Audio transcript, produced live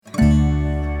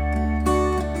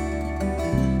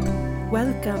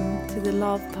Welcome to the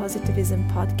Love Positivism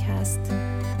podcast.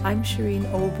 I'm Shireen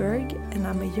Oberg, and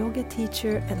I'm a yoga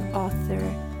teacher and author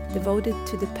devoted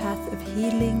to the path of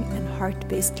healing and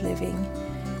heart-based living.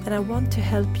 And I want to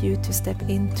help you to step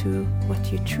into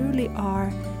what you truly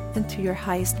are and to your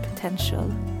highest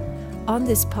potential. On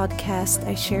this podcast,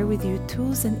 I share with you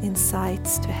tools and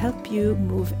insights to help you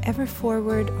move ever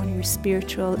forward on your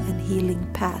spiritual and healing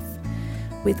path.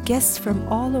 With guests from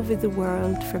all over the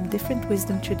world, from different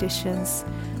wisdom traditions,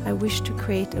 I wish to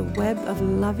create a web of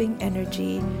loving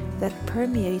energy that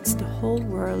permeates the whole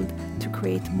world to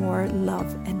create more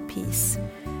love and peace.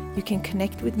 You can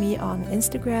connect with me on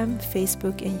Instagram,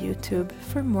 Facebook, and YouTube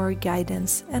for more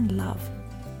guidance and love.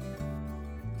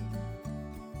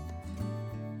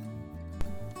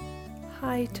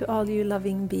 Hi to all you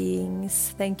loving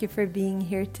beings. Thank you for being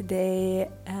here today,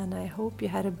 and I hope you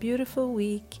had a beautiful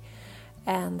week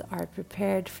and are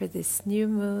prepared for this new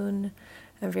moon.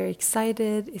 I'm very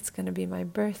excited. It's going to be my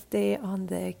birthday on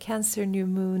the Cancer new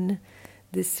moon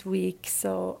this week,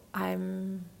 so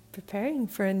I'm preparing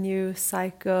for a new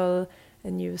cycle,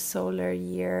 a new solar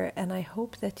year, and I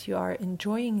hope that you are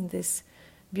enjoying this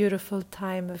beautiful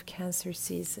time of Cancer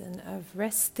season, of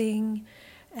resting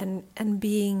and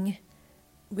being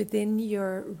within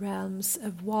your realms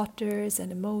of waters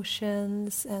and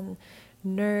emotions and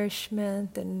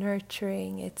nourishment and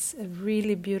nurturing. It's a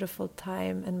really beautiful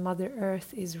time, and Mother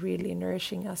Earth is really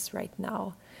nourishing us right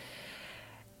now.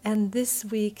 And this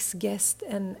week's guest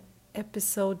and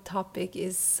episode topic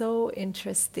is so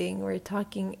interesting. We're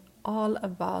talking all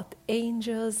about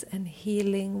angels and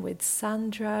healing with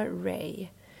Sandra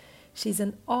Ray. She's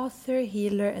an author,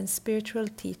 healer, and spiritual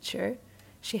teacher.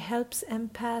 She helps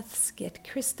empaths get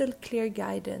crystal clear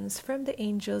guidance from the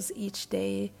angels each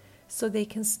day so they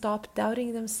can stop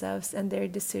doubting themselves and their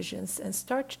decisions and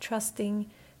start trusting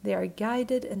they are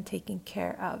guided and taken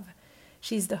care of.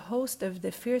 She's the host of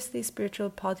the Fiercely Spiritual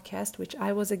podcast, which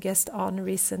I was a guest on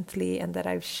recently and that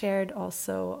I've shared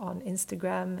also on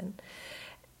Instagram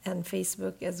and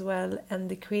Facebook as well, and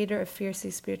the creator of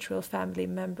Fiercely Spiritual Family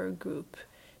Member Group.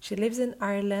 She lives in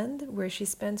Ireland, where she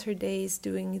spends her days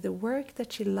doing the work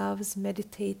that she loves,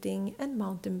 meditating and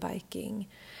mountain biking.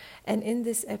 And in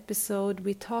this episode,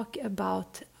 we talk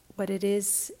about what it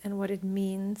is and what it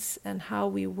means and how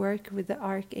we work with the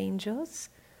archangels.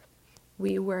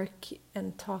 We work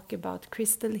and talk about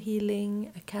crystal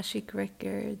healing, Akashic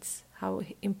records, how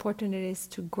important it is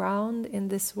to ground in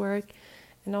this work,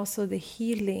 and also the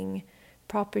healing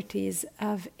properties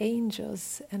of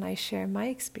angels. And I share my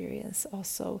experience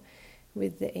also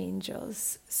with the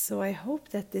angels. So I hope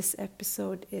that this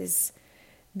episode is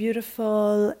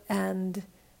beautiful and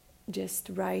just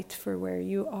right for where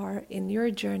you are in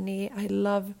your journey. I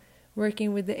love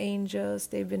working with the angels.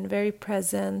 They've been very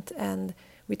present, and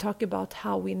we talk about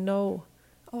how we know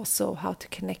also how to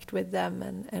connect with them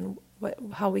and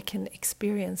how we can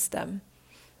experience them.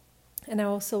 And I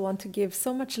also want to give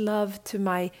so much love to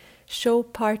my show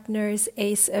partners,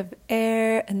 Ace of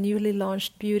Air, a newly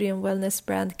launched beauty and wellness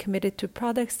brand committed to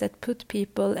products that put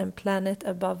people and planet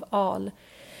above all.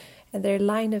 And their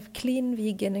line of clean,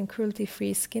 vegan, and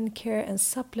cruelty-free skincare and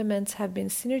supplements have been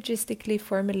synergistically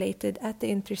formulated at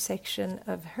the intersection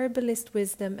of herbalist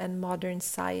wisdom and modern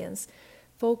science,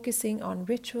 focusing on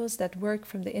rituals that work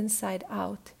from the inside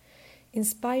out.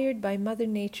 Inspired by Mother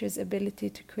Nature's ability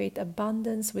to create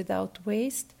abundance without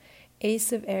waste,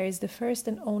 Ace of Air is the first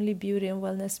and only beauty and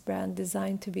wellness brand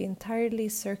designed to be entirely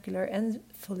circular and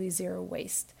fully zero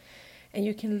waste. And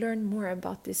you can learn more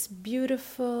about this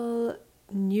beautiful,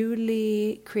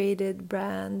 newly created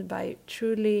brand by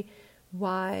truly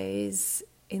wise,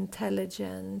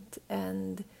 intelligent,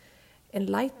 and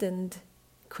enlightened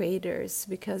creators,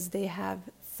 because they have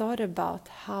thought about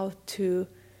how to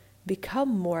become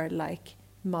more like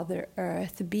Mother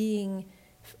Earth, being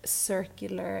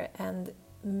circular and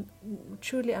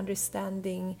truly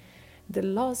understanding the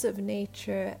laws of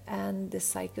nature and the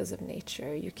cycles of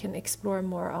nature. You can explore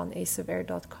more on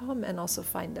aceofair.com and also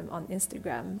find them on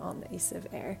Instagram on Ace of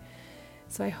Air.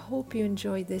 So I hope you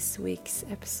enjoy this week's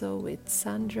episode with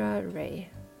Sandra Ray.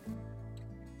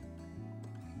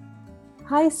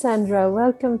 Hi Sandra,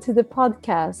 welcome to the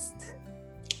podcast.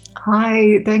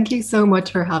 Hi, thank you so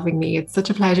much for having me. It's such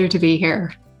a pleasure to be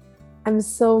here. I'm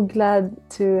so glad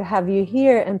to have you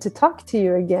here and to talk to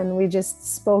you again. We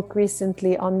just spoke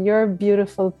recently on your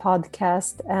beautiful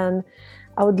podcast, and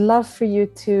I would love for you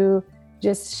to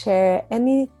just share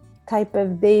any type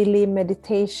of daily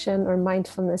meditation or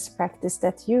mindfulness practice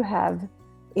that you have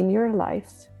in your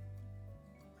life.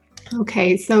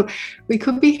 Okay, so we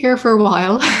could be here for a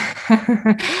while.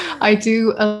 I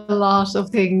do a lot of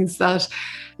things that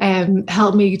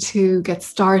help me to get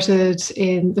started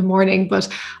in the morning, but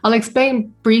I'll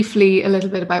explain briefly a little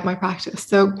bit about my practice.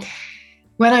 So,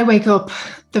 when I wake up,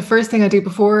 the first thing I do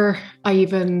before I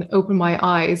even open my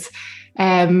eyes,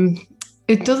 um,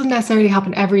 it doesn't necessarily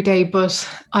happen every day, but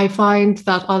I find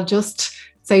that I'll just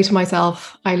say to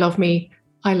myself, I love me,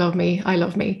 I love me, I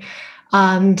love me.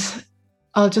 And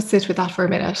I'll just sit with that for a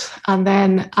minute. And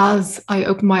then as I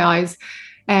open my eyes,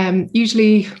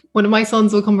 usually one of my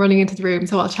sons will come running into the room.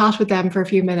 So I'll chat with them for a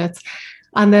few minutes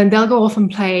and then they'll go off and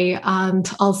play. And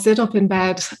I'll sit up in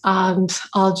bed and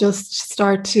I'll just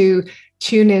start to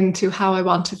tune into how I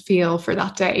want to feel for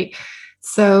that day.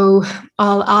 So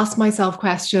I'll ask myself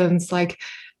questions like,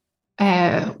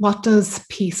 what does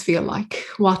peace feel like?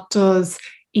 What does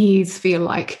ease feel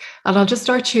like? And I'll just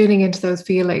start tuning into those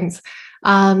feelings.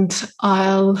 And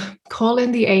I'll call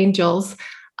in the angels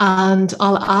and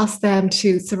I'll ask them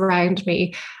to surround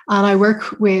me. And I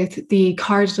work with the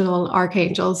cardinal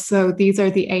archangels. So these are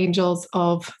the angels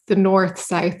of the north,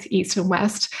 south, east, and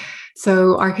west.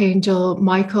 So Archangel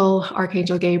Michael,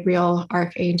 Archangel Gabriel,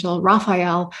 Archangel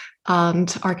Raphael,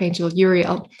 and Archangel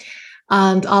Uriel.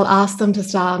 And I'll ask them to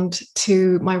stand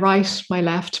to my right, my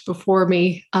left, before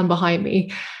me, and behind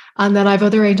me. And then I have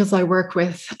other angels I work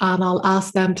with, and I'll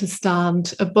ask them to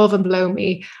stand above and below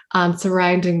me and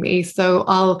surrounding me. So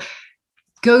I'll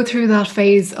go through that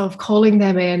phase of calling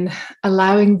them in,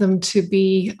 allowing them to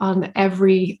be on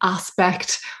every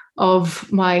aspect of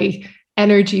my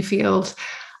energy field.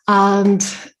 And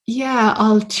yeah,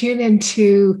 I'll tune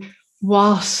into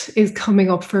what is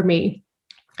coming up for me.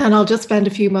 And I'll just spend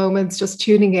a few moments just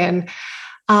tuning in.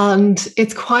 And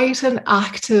it's quite an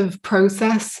active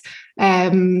process.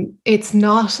 It's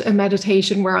not a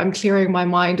meditation where I'm clearing my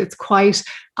mind. It's quite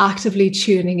actively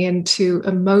tuning into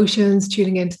emotions,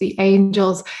 tuning into the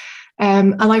angels.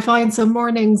 And I find some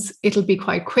mornings it'll be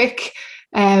quite quick.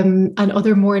 And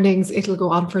other mornings it'll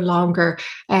go on for longer.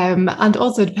 And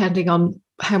also depending on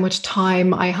how much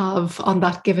time I have on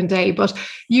that given day, but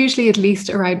usually at least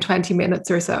around 20 minutes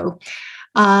or so.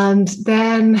 And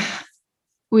then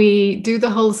we do the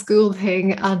whole school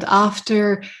thing. And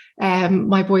after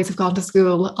my boys have gone to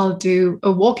school, I'll do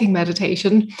a walking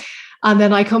meditation. And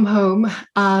then I come home.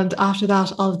 And after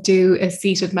that, I'll do a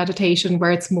seated meditation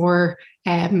where it's more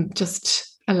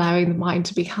just allowing the mind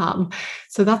to be calm.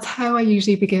 So that's how I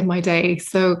usually begin my day.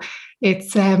 So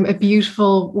it's a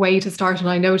beautiful way to start. And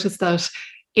I notice that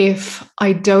if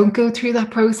I don't go through that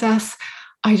process,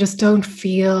 I just don't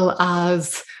feel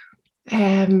as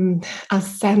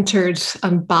centered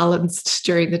and balanced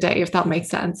during the day, if that makes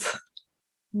sense.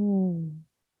 Mm.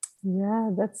 Yeah,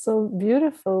 that's so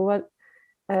beautiful. What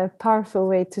a powerful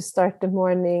way to start the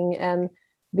morning, and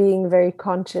being very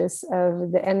conscious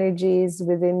of the energies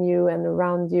within you and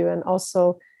around you, and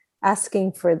also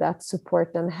asking for that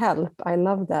support and help. I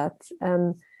love that.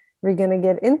 And we're going to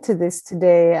get into this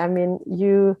today. I mean,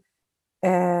 you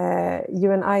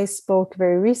and I spoke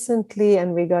very recently,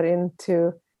 and we got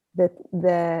into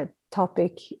the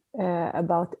topic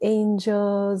about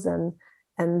angels and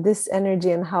this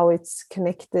energy and how it's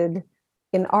connected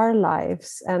in our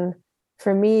lives. And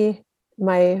for me,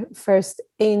 my first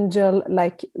angel,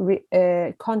 like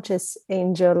conscious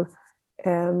angel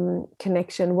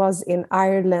connection, was in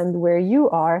Ireland, where you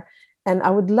are. And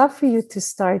I would love for you to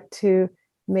start to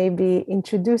maybe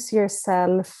introduce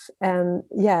yourself. And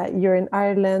yeah, you're in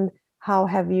Ireland. How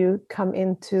have you come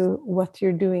into what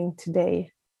you're doing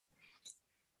today?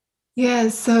 Yeah,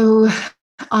 so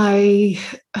I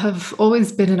have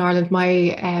always been in Ireland. My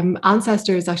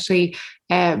ancestors actually,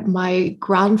 my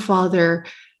grandfather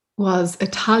was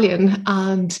Italian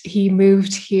and he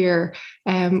moved here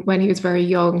when he was very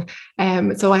young.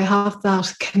 So I have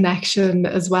that connection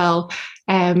as well.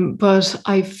 But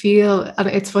I feel, and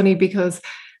it's funny because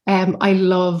I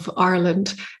love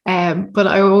Ireland, but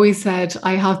I always said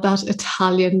I have that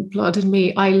Italian blood in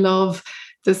me. I love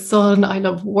the sun, I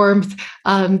love warmth.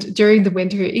 And during the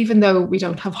winter, even though we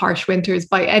don't have harsh winters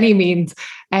by any means,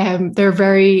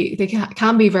 they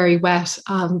can be very wet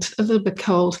and a little bit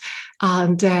cold.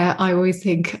 And I always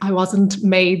think I wasn't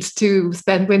made to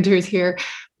spend winters here,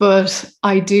 but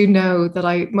I do know that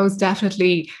I most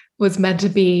definitely was meant to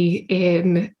be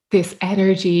in this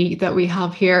energy that we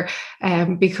have here,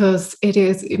 because it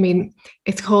is, I mean,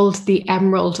 it's called the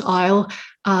Emerald Isle.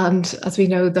 And as we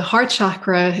know, the heart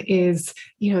chakra is,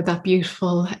 that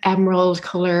beautiful emerald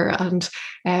color and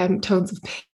tones of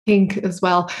pink as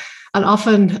well. And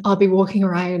often I'll be walking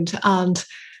around and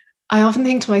I often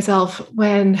think to myself,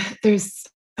 when there's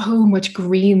so much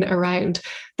green around.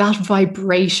 That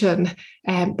vibration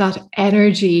and that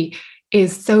energy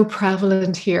is so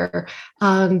prevalent here,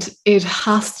 and it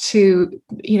has to,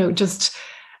 just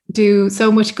do so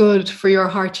much good for your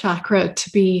heart chakra to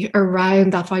be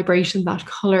around that vibration, that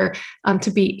color, and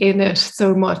to be in it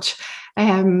so much.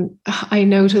 I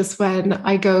notice when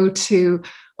I go to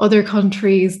other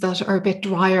countries that are a bit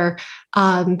drier,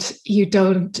 and you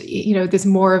don't, there's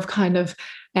more of kind of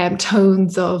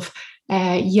tones of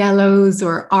yellows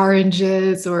or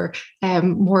oranges, or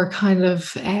more kind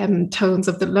of tones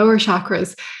of the lower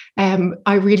chakras.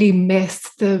 I really miss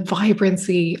the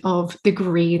vibrancy of the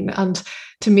green. And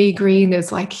to me, green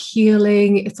is like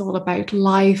healing. It's all about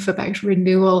life, about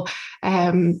renewal.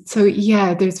 So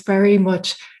yeah, there's very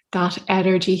much that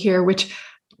energy here, which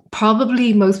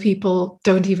probably most people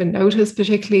don't even notice,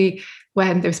 particularly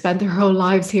when they've spent their whole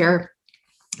lives here.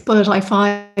 But I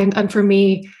find, and for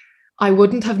me, I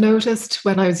wouldn't have noticed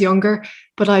when I was younger,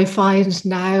 but I find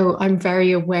now I'm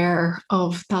very aware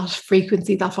of that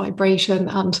frequency, that vibration,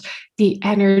 and the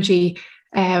energy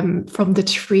from the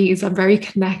trees. I'm very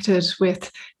connected with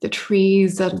the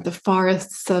trees and the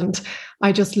forests, and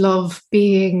I just love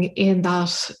being in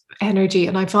that energy.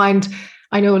 And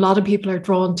I know a lot of people are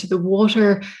drawn to the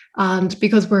water, and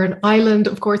because we're an island,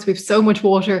 of course, we have so much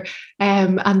water,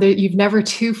 and you've never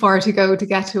too far to go to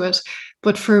get to it.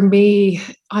 But for me,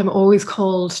 I'm always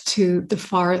called to the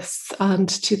forests and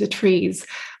to the trees.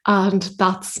 And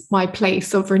that's my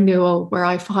place of renewal, where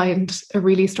I find a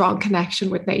really strong connection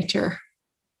with nature.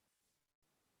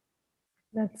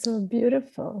 That's so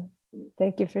beautiful.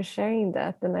 Thank you for sharing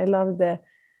that. And I love the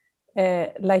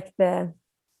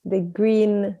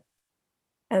green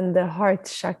and the heart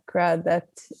chakra that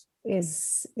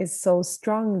is so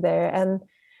strong there. And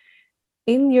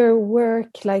in your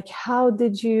work, like, how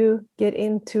did you get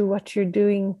into what you're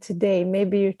doing today?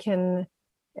 Maybe you can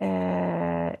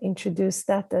introduce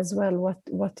that as well,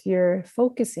 what you're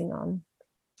focusing on.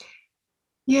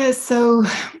 Yeah, so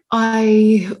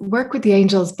I work with the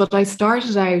angels, but I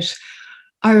started out,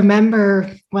 I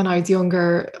remember when I was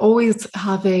younger, always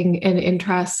having an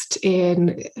interest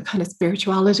in kind of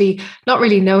spirituality, not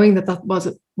really knowing that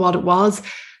was what it was.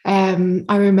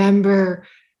 I remember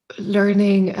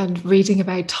learning and reading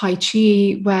about Tai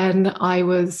Chi when I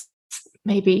was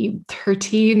maybe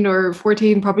 13 or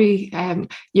 14, probably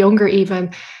younger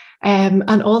even,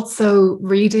 and also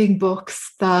reading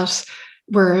books that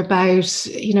were about,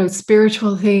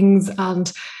 spiritual things,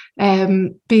 and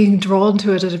being drawn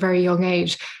to it at a very young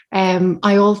age.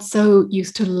 I also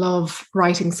used to love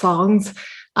writing songs.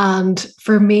 And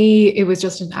for me, it was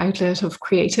just an outlet of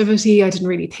creativity. I didn't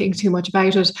really think too much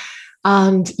about it.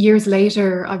 And years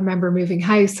later, I remember moving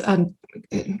house and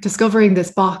discovering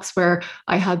this box where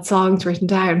I had songs written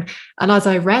down. And as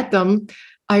I read them,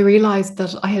 I realized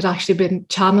that I had actually been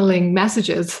channeling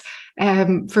messages.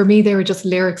 For me, they were just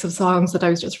lyrics of songs that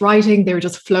I was just writing. They were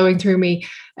just flowing through me.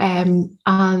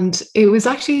 And it was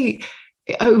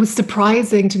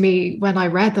surprising to me when I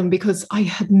read them, because I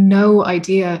had no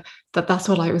idea that that's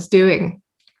what I was doing.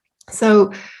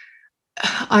 So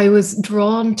I was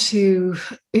drawn to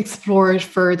explore it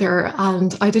further,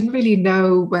 and I didn't really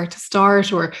know where to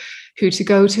start or who to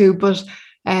go to. But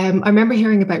I remember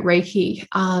hearing about Reiki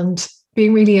and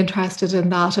being really interested in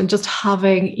that, and just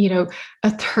having,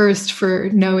 a thirst for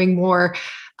knowing more,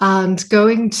 and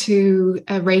going to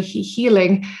a Reiki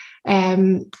healing.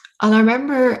 And I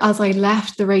remember as I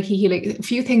left the Reiki healing, a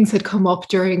few things had come up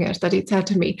during it that he'd said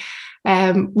to me.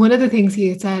 One of the things he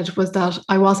had said was that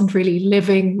I wasn't really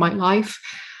living my life.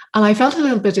 And I felt a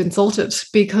little bit insulted,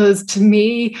 because to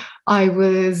me, I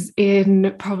was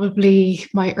in probably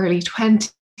my early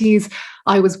 20s.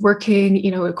 I was working,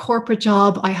 a corporate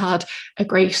job. I had a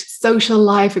great social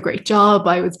life, a great job.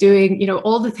 I was doing,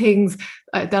 all the things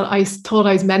that I thought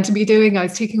I was meant to be doing. I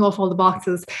was ticking off all the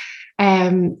boxes.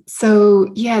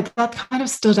 So yeah, that kind of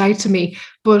stood out to me.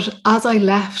 But as I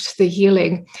left the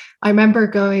healing, I remember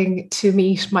going to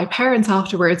meet my parents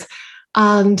afterwards,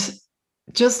 and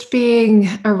just being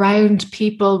around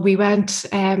people. We went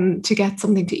to get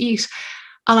something to eat,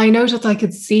 and I noticed I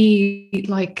could see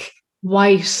like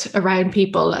white around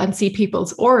people and see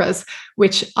people's auras,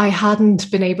 which I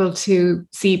hadn't been able to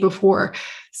see before.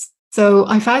 So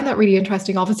I found that really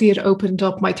interesting. Obviously, it opened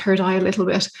up my third eye a little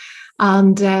bit.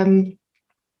 And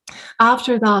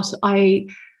after that, I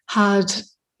had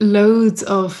loads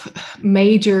of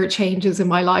major changes in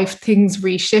my life. Things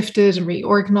reshifted and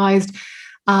reorganized.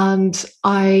 And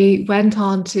I went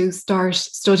on to start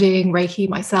studying Reiki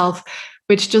myself,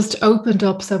 which just opened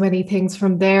up so many things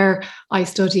from there. I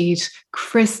studied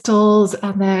crystals,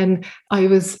 and then I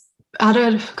was at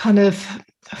a kind of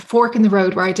fork in the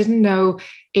road where I didn't know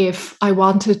if I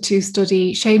wanted to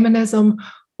study shamanism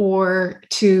or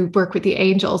to work with the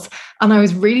angels. And I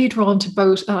was really drawn to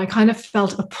both. And I kind of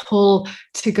felt a pull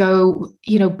to go,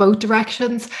 both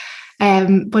directions.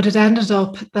 But it ended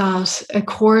up that a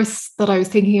course that I was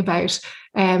thinking about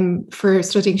for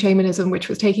studying shamanism, which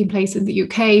was taking place in the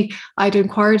UK, I'd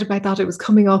inquired about that. It was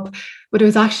coming up, but it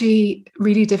was actually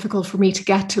really difficult for me to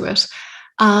get to it.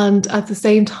 And at the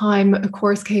same time, a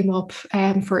course came up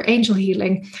for angel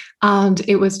healing, and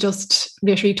it was just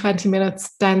literally 20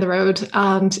 minutes down the road.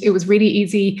 And it was really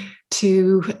easy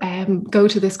to go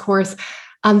to this course.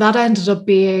 And that ended up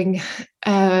being,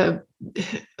 I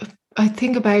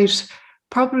think, about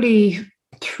probably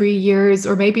 3 years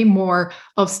or maybe more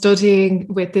of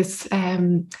studying with this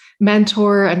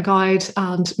mentor and guide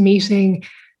and meeting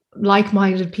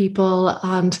like-minded people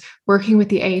and working with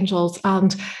the angels.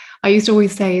 And I used to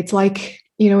always say it's like,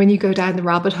 when you go down the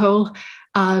rabbit hole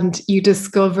and you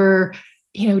discover,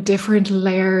 different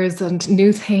layers and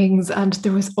new things. And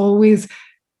there was always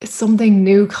something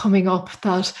new coming up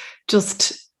that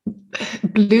just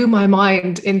blew my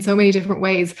mind in so many different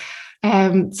ways.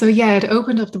 So yeah, it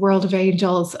opened up the world of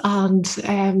angels. And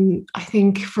I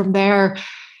think from there,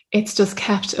 it's just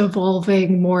kept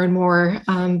evolving more and more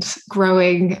and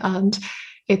growing. And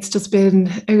it's just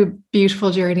been a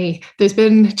beautiful journey. There's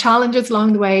been challenges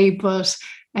along the way, but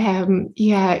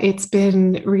it's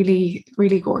been really,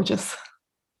 really gorgeous.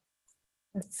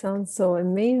 That sounds so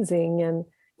amazing and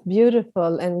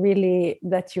beautiful, and really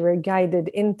that you were guided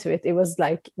into it. It was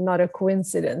like not a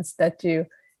coincidence that you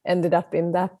ended up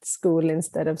in that school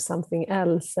instead of something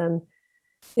else. And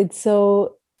it's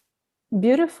so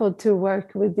beautiful to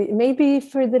work with maybe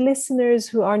for the listeners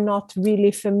who are not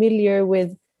really familiar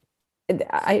with,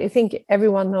 I think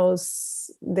everyone knows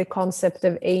the concept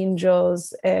of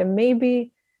angels.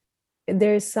 Maybe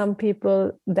there's some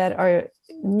people that are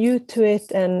new to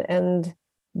it, and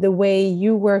the way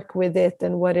you work with it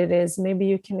and what it is. Maybe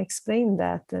you can explain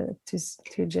that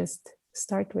to just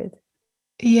start with.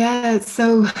 Yeah,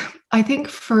 so I think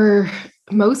for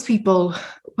most people,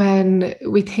 when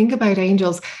we think about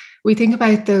angels, we think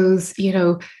about those,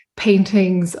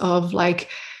 paintings of like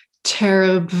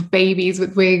cherub babies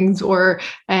with wings, or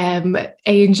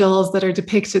angels that are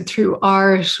depicted through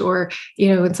art, or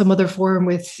in some other form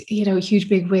with huge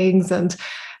big wings. And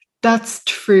that's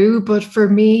true, but for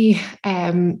me,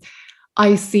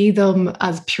 I see them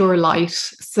as pure light.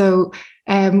 So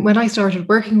when I started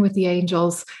working with the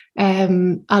angels,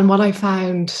 and what I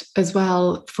found as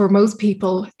well, for most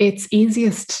people, it's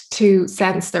easiest to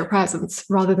sense their presence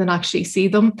rather than actually see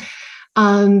them.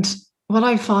 And what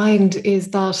I find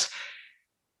is that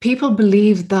people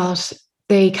believe that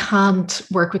they can't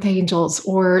work with angels,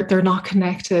 or they're not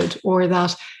connected, or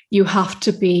that you have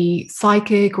to be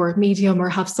psychic or a medium or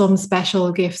have some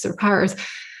special gifts or powers.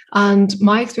 And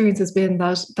my experience has been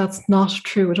that that's not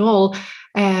true at all.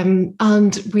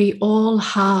 And we all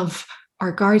have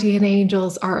our guardian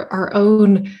angels, our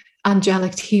own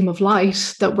angelic team of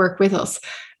light that work with us,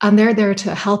 and they're there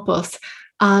to help us.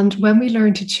 And when we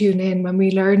learn to tune in, when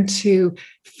we learn to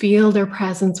feel their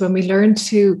presence, when we learn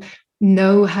to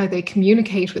know how they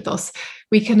communicate with us,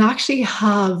 we can actually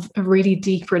have a really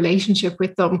deep relationship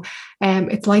with them.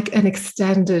 It's like an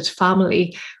extended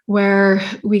family where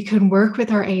we can work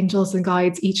with our angels and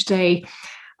guides each day.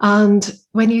 And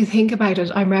when you think about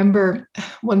it, I remember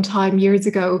one time years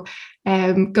ago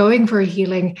going for a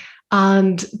healing,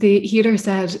 and the healer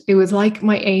said it was like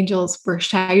my angels were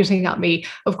shouting at me.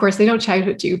 Of course, they don't shout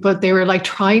at you, but they were like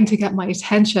trying to get my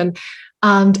attention,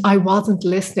 and I wasn't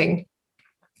listening.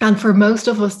 And for most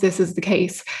of us, this is the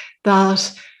case,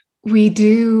 that we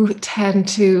do tend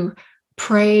to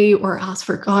pray or ask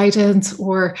for guidance,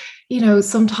 or,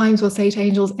 sometimes we'll say to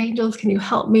angels, angels, can you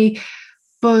help me?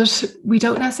 But we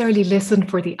don't necessarily listen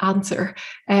for the answer.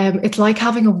 It's like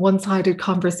having a one-sided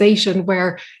conversation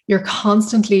where you're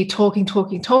constantly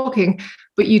talking,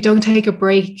 but you don't take a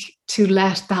break to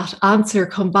let that answer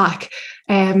come back.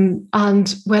 And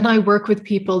when I work with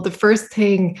people, the first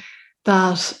thing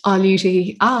that I'll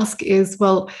usually ask is,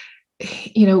 well,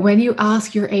 when you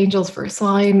ask your angels for a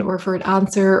sign or for an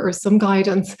answer or some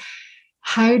guidance,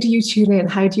 how do you tune in?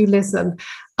 How do you listen?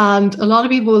 And a lot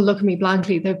of people will look at me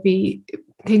blankly. They'd be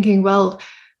thinking, well,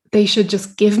 they should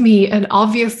just give me an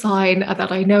obvious sign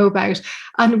that I know about.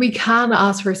 And we can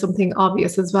ask for something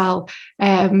obvious as well.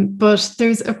 But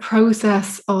there's a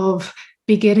process of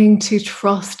beginning to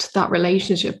trust that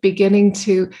relationship, beginning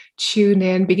to tune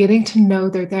in, beginning to know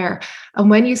they're there. And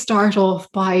when you start off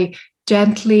by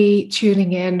gently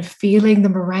tuning in, feeling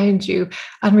them around you,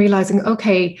 and realizing,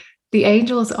 okay, the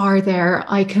angels are there,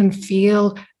 I can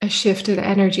feel a shift in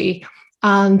energy.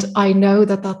 And I know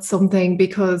that that's something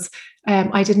because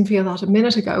I didn't feel that a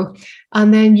minute ago.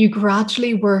 And then you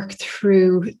gradually work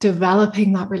through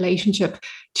developing that relationship,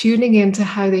 tuning into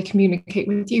how they communicate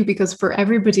with you, because for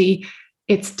everybody,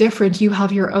 it's different. You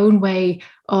have your own way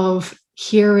of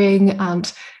hearing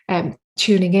and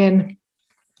tuning in.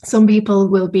 Some people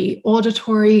will be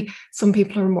auditory, some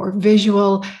people are more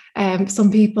visual,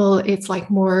 some people it's like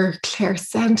more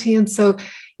clairsentient. So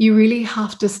you really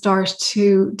have to start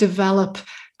to develop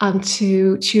and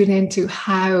to tune into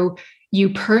how you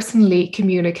personally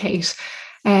communicate.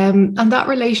 And that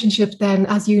relationship, then,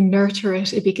 as you nurture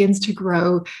it, it begins to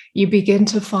grow. You begin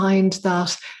to find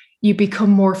that you become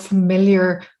more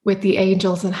familiar with the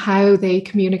angels and how they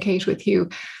communicate with you.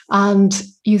 And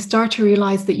you start to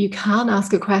realize that you can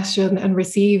ask a question and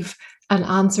receive an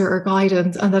answer or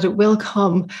guidance, and that it will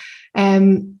come.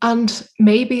 And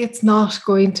maybe it's not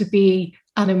going to be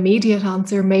an immediate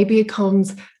answer. Maybe it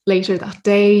comes later that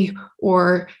day,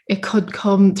 or it could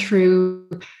come through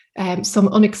some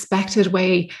unexpected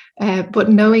way. But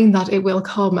knowing that it will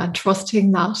come and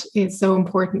trusting that is so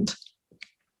important.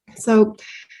 So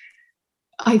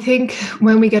I think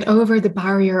when we get over the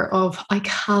barrier of, I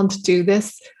can't do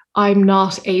this, I'm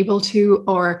not able to,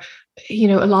 or, a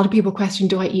lot of people question,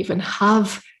 do I even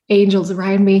have angels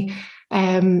around me?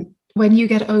 When you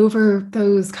get over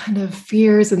those kind of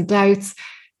fears and doubts,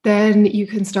 then you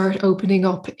can start opening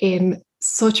up in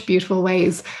such beautiful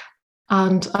ways.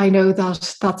 And I know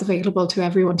that that's available to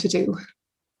everyone to do.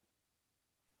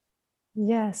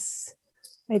 Yes,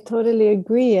 I totally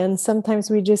agree. And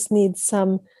sometimes we just need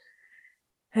some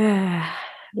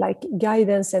like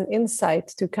guidance and insight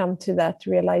to come to that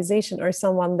realization, or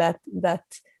someone that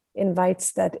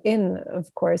invites that in,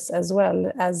 of course, as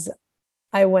well. As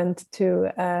I went to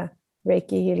a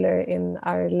Reiki healer in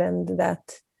Ireland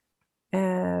that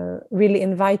really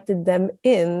invited them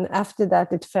in. After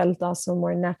that, it felt also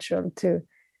more natural to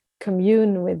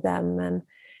commune with them.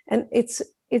 And it's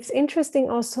interesting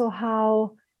also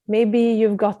how maybe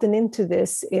you've gotten into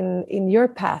this in your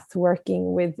path,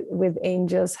 working with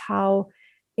angels, how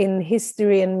in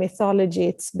history and mythology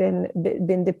it's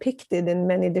been depicted in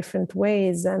many different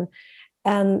ways.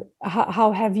 And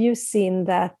how have you seen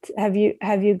that? Have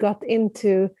you got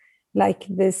into like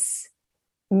this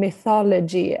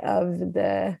mythology of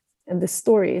the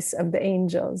stories of the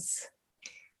angels?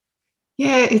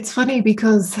 Yeah, it's funny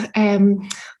because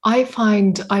I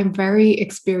find I'm very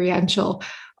experiential.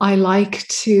 I like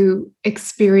to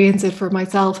experience it for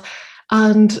myself.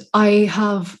 And I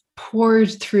have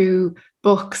poured through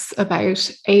books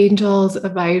about angels,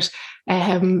 about,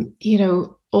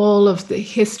 all of the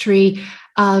history.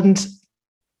 And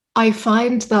I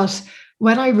find that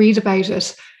when I read about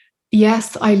it,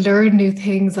 yes, I learn new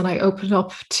things and I open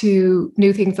up to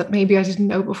new things that maybe I didn't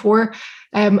know before.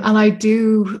 And I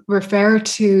do refer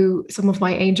to some of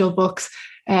my angel books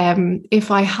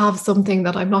if I have something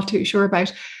that I'm not too sure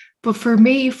about. But for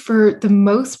me, for the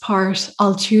most part,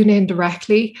 I'll tune in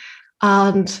directly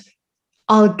and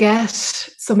I'll get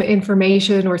some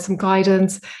information or some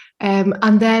guidance.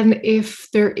 And then if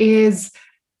there is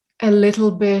a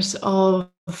little bit of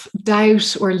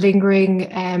doubt or lingering,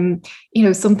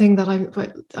 something that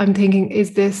I'm thinking,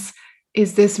 is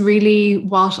this really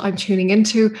what I'm tuning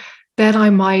into? Then I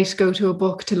might go to a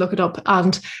book to look it up.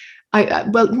 And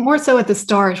more so at the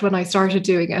start when I started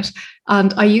doing it.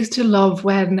 And I used to love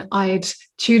when I'd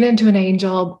tune into an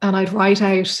angel and I'd write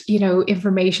out,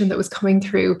 information that was coming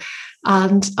through.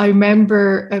 And I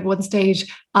remember at one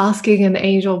stage asking an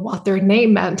angel what their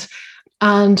name meant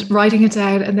and writing it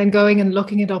down, and then going and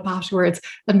looking it up afterwards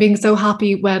and being so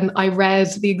happy when I read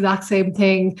the exact same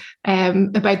thing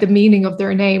about the meaning of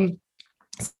their name.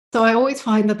 So I always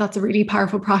find that that's a really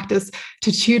powerful practice,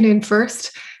 to tune in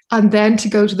first and then to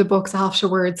go to the books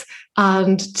afterwards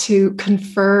and to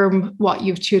confirm what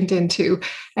you've tuned into.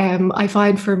 I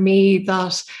find for me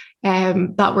that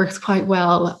that works quite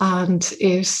well, and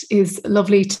it is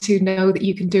lovely to know that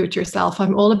you can do it yourself.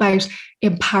 I'm all about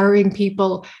empowering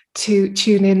people to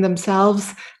tune in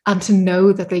themselves and to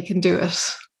know that they can do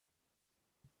it.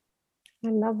 I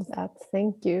love that.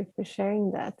 Thank you for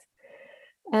sharing that.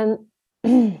 And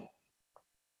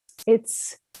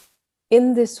it's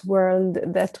in this world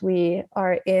that we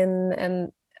are in,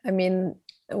 and I mean,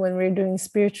 when we're doing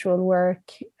spiritual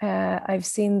work, I've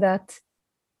seen that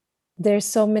there's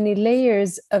so many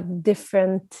layers of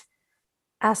different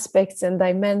aspects and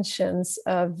dimensions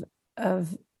of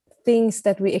things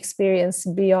that we experience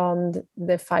beyond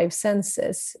the five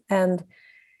senses. And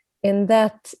in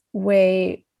that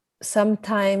way,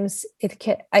 sometimes it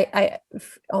can,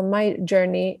 on my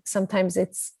journey, sometimes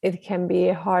it can be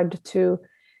hard to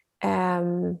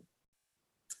um,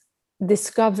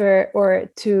 discover, or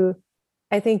to,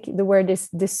 I think the word is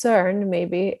discern,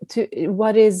 maybe, to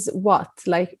what is what.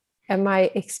 Like, am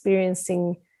I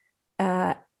experiencing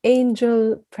uh,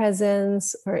 angel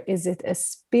presence, or is it a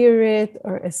spirit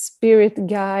or a spirit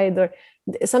guide? Or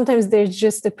sometimes there's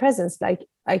just a presence. Like,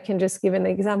 I can just give an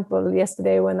example.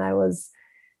 Yesterday, when I was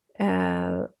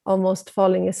almost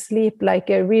falling asleep, like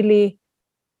a really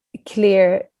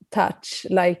clear touch,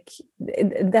 like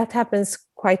that happens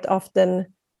quite often,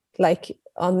 like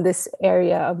on this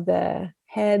area of the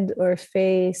head or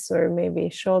face or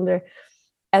maybe shoulder.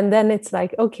 And then it's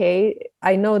like, okay,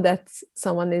 I know that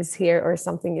someone is here or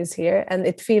something is here, and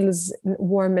it feels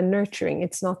warm and nurturing.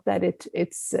 It's not that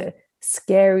it's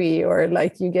scary, or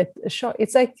like you get a shock.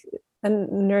 It's like a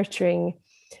nurturing.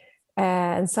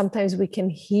 And sometimes we can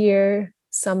hear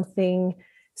something.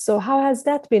 So how has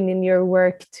that been in your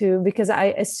work too? Because I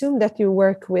assume that you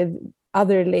work with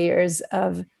other layers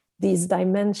of these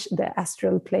dimensions, the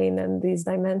astral plane and these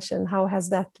dimensions. How has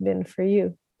that been for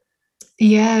you?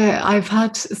 Yeah, I've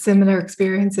had similar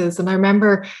experiences. And I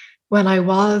remember when I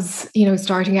was,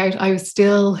 starting out, I was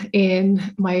still in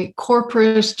my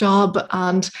corporate job.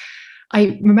 And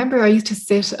I remember I used to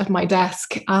sit at my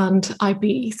desk and I'd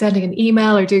be sending an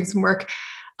email or doing some work,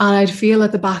 and I'd feel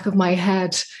at the back of my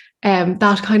head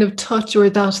that kind of touch or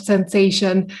that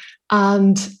sensation,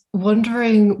 and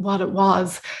wondering what it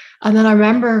was. And then I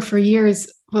remember for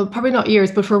years, well, probably not years,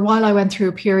 but for a while, I went through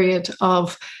a period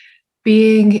of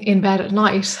being in bed at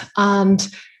night, and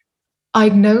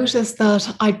I'd noticed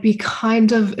that I'd be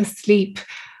kind of asleep.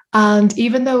 And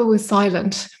even though it was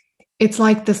silent, it's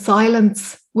like the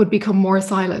silence would become more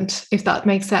silent, if that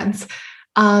makes sense.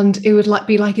 And it would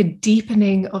be like a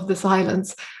deepening of the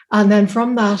silence. And then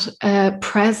from that,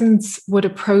 presence would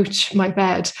approach my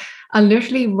bed and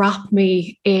literally wrap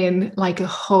me in like a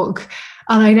hug.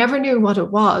 And I never knew what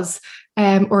it was,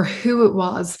 or who it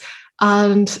was.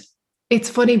 And it's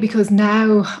funny because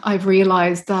now I've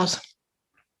realized that,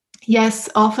 yes,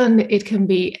 often it can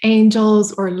be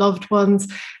angels or loved ones,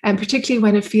 and particularly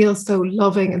when it feels so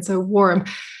loving and so warm.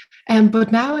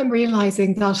 But now I'm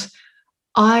realizing that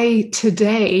I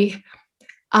today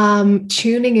am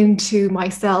tuning into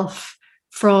myself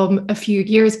from a few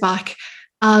years back.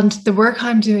 And the work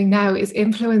I'm doing now is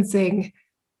influencing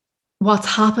what's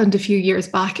happened a few years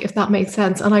back, if that makes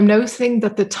sense. And I'm noticing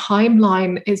that the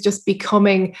timeline is just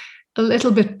becoming a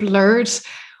little bit blurred,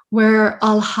 where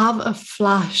I'll have a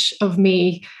flash of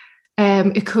me.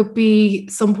 It could be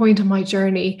some point in my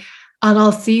journey, and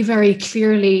I'll see very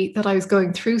clearly that I was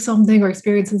going through something or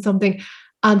experiencing something.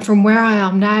 And from where I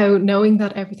am now, knowing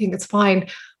that everything is fine,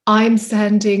 I'm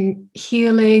sending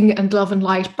healing and love and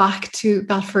light back to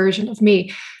that version of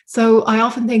me. So I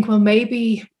often think, well,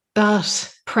 maybe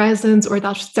that presence or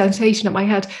that sensation in my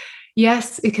head,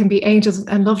 yes, it can be angels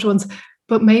and loved ones,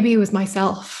 but maybe it was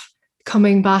myself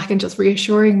coming back and just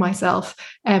reassuring myself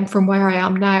from where I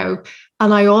am now.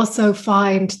 And I also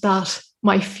find that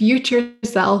my future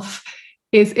self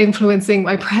is influencing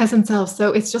my present self.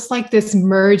 So it's just like this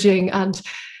merging. And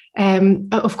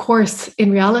of course,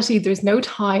 in reality, there's no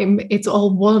time, it's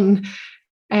all one.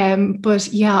 But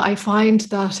yeah, I find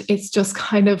that it's just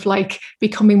kind of like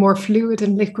becoming more fluid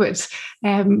and liquid.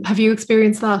 Have you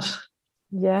experienced that?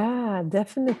 Yeah,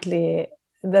 definitely.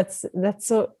 That's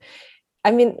so,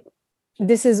 I mean,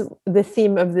 this is the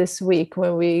theme of this week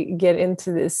when we get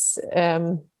into this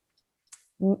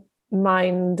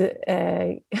mind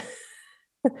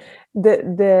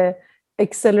the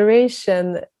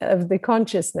acceleration of the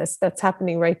consciousness that's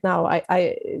happening right now.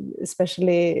 I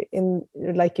especially in,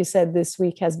 like you said, this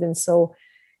week has been so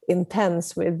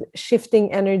intense with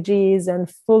shifting energies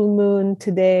and full moon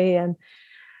today. And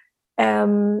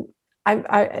um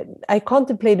I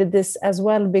contemplated this as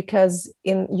well, because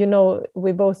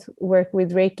we both work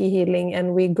with Reiki healing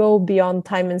and we go beyond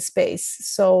time and space.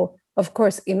 So of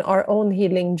course, in our own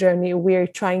healing journey, we're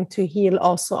trying to heal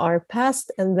also our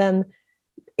past. And then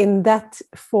in that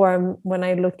form, when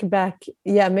I look back,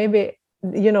 yeah, maybe,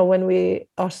 when we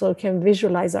also can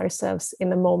visualize ourselves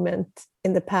in a moment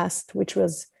in the past, which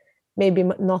was maybe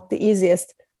not the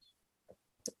easiest.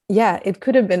 Yeah, it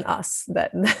could have been us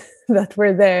that that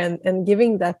were there and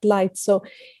giving that light. So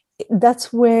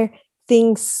that's where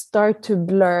things start to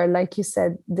blur, like you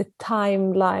said, the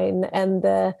timeline and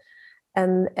the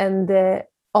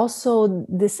also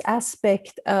this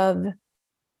aspect of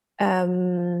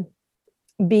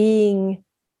being,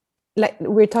 like,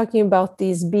 we're talking about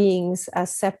these beings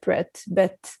as separate,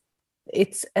 but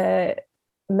it's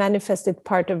manifested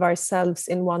part of ourselves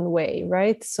in one way,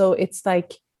 right? So it's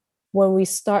like when we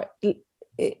start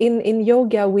in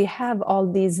yoga, we have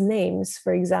all these names,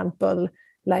 for example,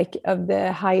 like of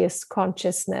the highest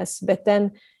consciousness, but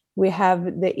then we have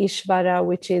the Ishvara,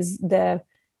 which is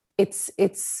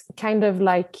it's kind of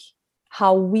like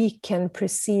how we can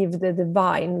perceive the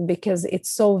divine, because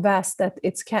it's so vast that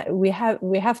we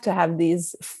have to have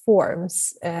these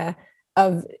forms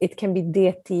of, it can be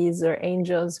deities or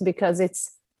angels, because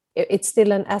it's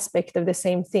still an aspect of the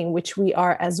same thing, which we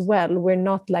are as well. We're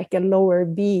not like a lower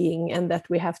being, and that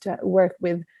we have to work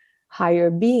with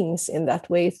higher beings in that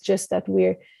way. It's just that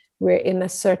we're in a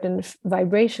certain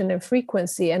vibration and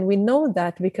frequency, and we know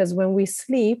that because when we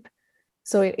sleep,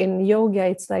 so in yoga,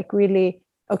 it's like really,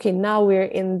 okay, now we're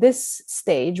in this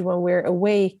stage. When we're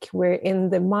awake, we're in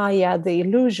the Maya, the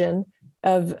illusion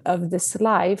of this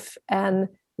life. And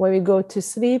when we go to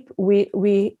sleep,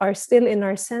 we are still in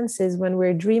our senses when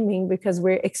we're dreaming, because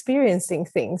we're experiencing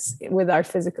things with our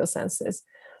physical senses.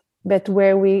 But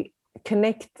where we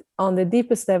connect on the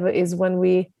deepest level is when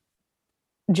we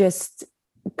just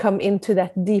come into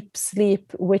that deep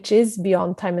sleep, which is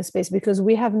beyond time and space, because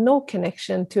we have no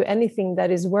connection to anything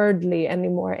that is worldly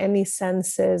anymore, any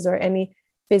senses or any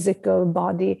physical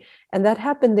body. And that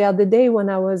happened the other day when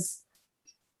I was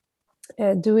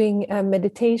doing a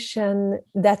meditation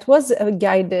that was a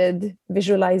guided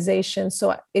visualization.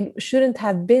 So it shouldn't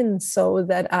have been so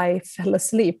that I fell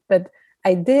asleep, but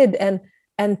I did.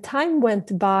 And time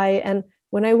went by. And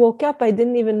when I woke up, I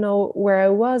didn't even know where I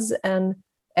was and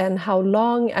how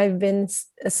long I've been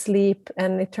asleep.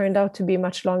 And it turned out to be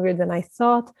much longer than I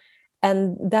thought.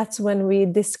 And that's when we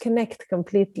disconnect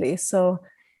completely. So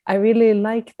I really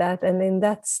like that. And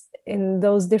in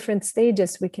those different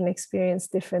stages, we can experience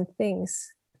different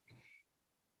things.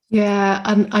 Yeah,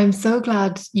 and I'm so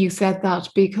glad you said that,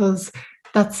 because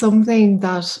that's something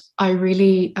that I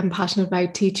really am passionate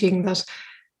about teaching, that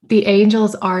the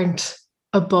angels aren't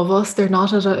above us. They're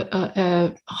not at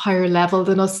a higher level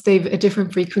than us. They've a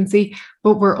different frequency,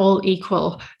 but we're all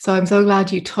equal. So I'm so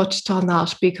glad you touched on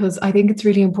that, because I think it's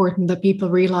really important that people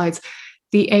realize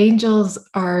the angels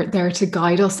are there to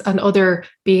guide us, and other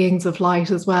beings of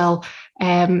light as well.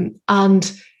 And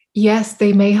yes,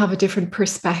 they may have a different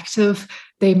perspective.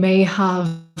 They may have,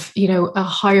 a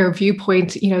higher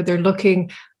viewpoint. They're looking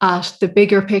at the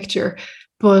bigger picture,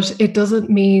 but it doesn't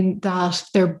mean that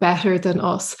they're better than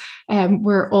us.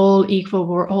 We're all equal.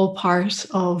 We're all part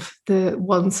of the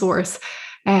one source.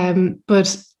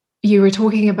 But you were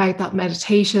talking about that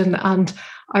meditation, and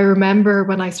I remember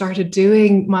when I started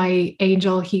doing my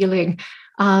angel healing,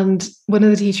 and one of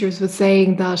the teachers was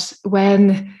saying that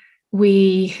when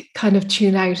we kind of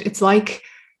tune out, it's like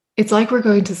we're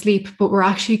going to sleep, but we're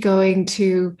actually going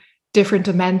to different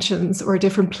dimensions or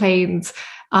different planes.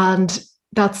 And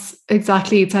that's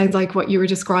exactly, it sounds like what you were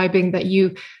describing, that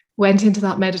you went into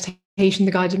that meditation,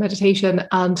 the guided meditation,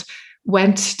 and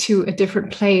went to a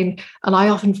different plane. And I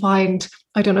often find,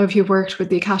 I don't know if you've worked with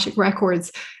the Akashic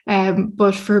Records,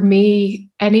 but for me,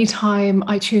 anytime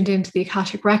I tuned into the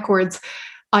Akashic Records,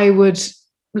 I would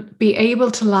be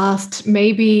able to last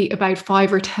maybe about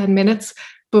 5 or 10 minutes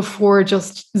before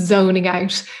just zoning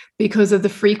out, because of the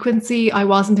frequency. I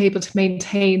wasn't able to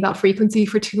maintain that frequency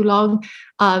for too long,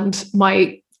 and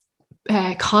my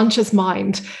conscious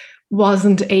mind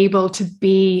wasn't able to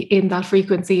be in that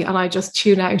frequency, and I just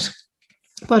tune out.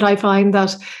 But I find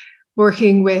that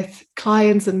working with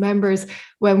clients and members,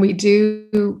 when we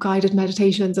do guided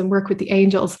meditations and work with the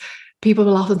angels, people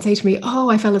will often say to me, "Oh,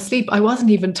 I fell asleep. I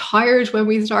wasn't even tired when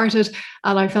we started,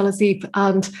 and I fell asleep."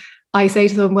 And I say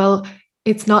to them, well,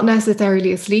 it's not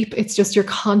necessarily asleep. It's just your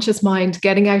conscious mind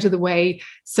getting out of the way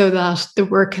so that the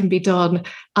work can be done.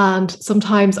 And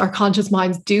sometimes our conscious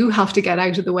minds do have to get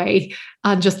out of the way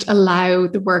and just allow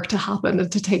the work to happen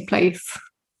and to take place.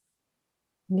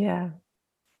 Yeah,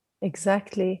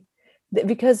 exactly.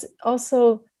 Because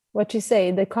also what you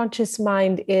say, the conscious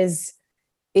mind is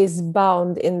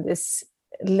bound in this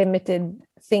limited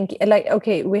think, like,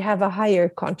 okay, we have a higher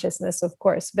consciousness, of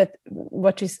course, but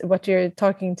what you're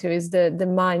talking to is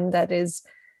the mind that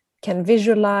can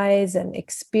visualize and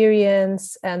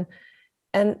experience, and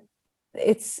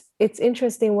it's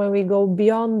interesting when we go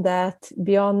beyond that,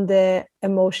 beyond the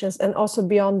emotions, and also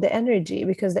beyond the energy,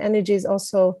 because the energy is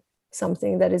also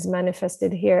something that is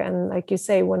manifested here. And like you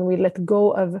say, when we let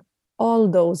go of all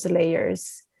those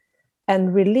layers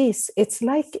and release, it's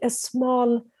like a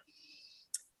small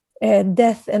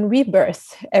death and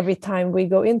rebirth every time we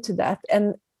go into that.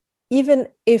 And even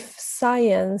if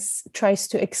science tries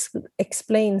to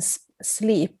explain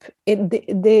sleep,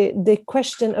 the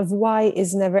question of why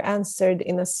is never answered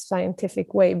in a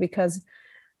scientific way, because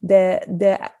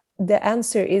the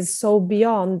answer is so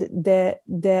beyond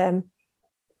the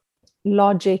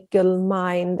logical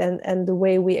mind and the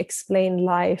way we explain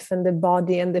life and the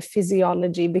body and the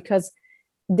physiology, because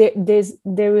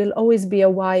there will always be a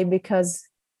why, because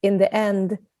in the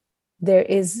end there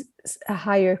is a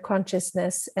higher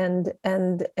consciousness and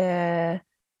a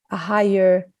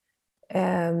higher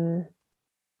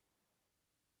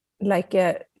like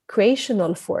a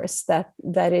creational force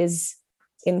that is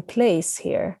in place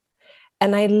here.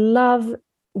 And I love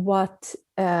what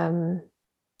I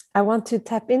want to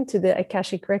tap into the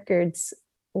Akashic Records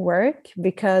work,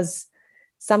 because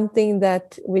something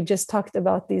that we just talked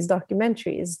about, these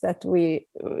documentaries that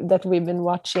we've been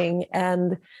watching,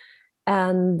 and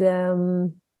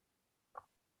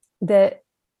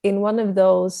in one of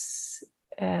those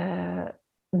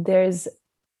there's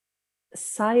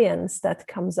science that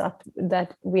comes up,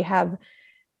 that we have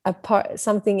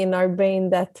something in our brain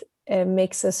that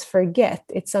makes us forget.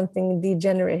 It's something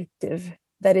degenerative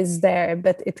that is there,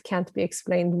 but it can't be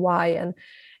explained why.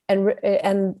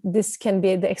 And this can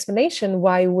be the explanation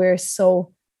why we're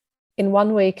so, in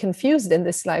one way, confused in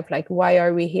this life. Like, why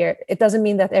are we here? It doesn't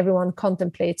mean that everyone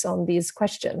contemplates on these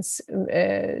questions.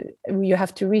 You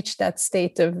have to reach that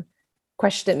state of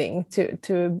questioning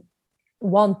to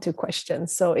want to question.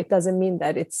 So it doesn't mean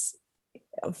that it's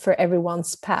for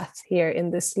everyone's path here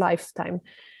in this lifetime.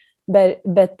 But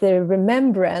the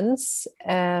remembrance,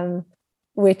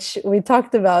 which we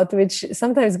talked about, which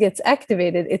sometimes gets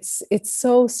activated, it's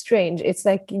so strange. It's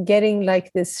like getting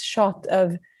like this shot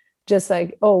of just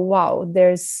like, oh wow,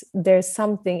 there's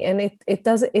something, and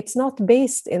it's not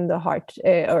based in the heart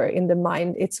or in the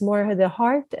mind. It's more the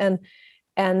heart.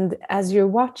 And as you're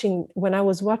watching, when I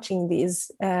was watching these,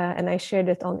 and I shared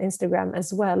it on Instagram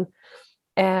as well,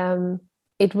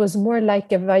 it was more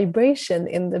like a vibration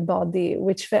in the body,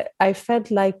 which I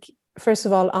felt like, first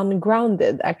of all,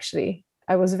 ungrounded. Actually,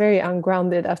 I was very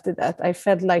ungrounded after that. I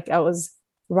felt like I was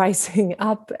rising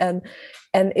up, and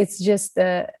it's just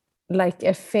like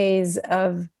a phase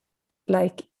of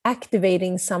like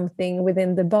activating something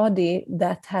within the body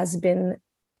that has been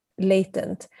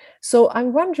latent. So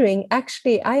I'm wondering,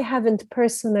 actually, I haven't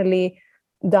personally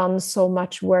done so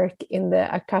much work in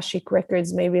the Akashic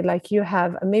Records, maybe like you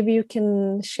have. Maybe you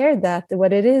can share that,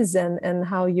 what it is and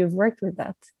how you've worked with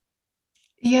that.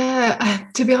 Yeah,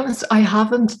 to be honest, I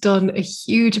haven't done a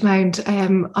huge amount.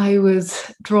 I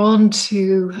was drawn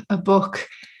to a book.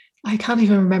 I can't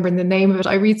even remember the name of it.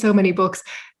 I read so many books.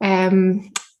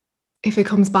 If it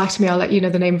comes back to me, I'll let you know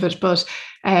the name of it. But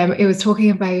it was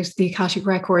talking about the Akashic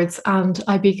Records, and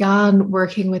I began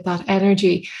working with that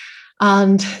energy.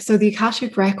 And so the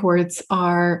Akashic Records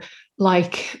are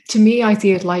like, to me, I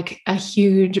see it like a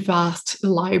huge, vast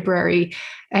library,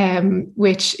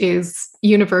 which is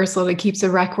universal. It keeps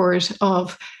a record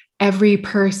of every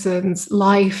person's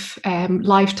life,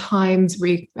 lifetimes,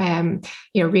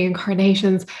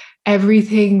 reincarnations,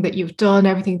 everything that you've done,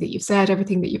 everything that you've said,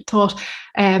 everything that you've taught.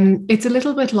 It's a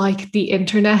little bit like the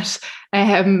internet,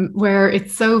 where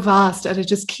it's so vast and it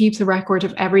just keeps a record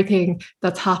of everything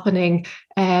that's happening.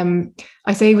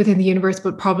 I say within the universe,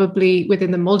 but probably within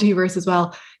the multiverse as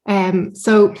well.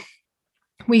 So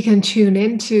we can tune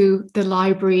into the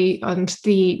library and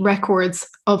the records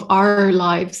of our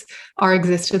lives, our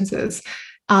existences,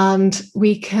 and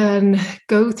we can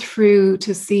go through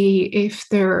to see if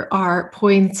there are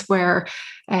points where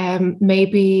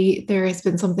maybe there has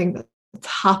been something that's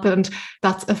happened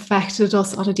that's affected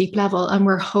us on a deep level, and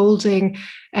we're holding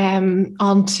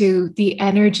onto the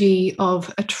energy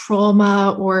of a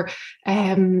trauma or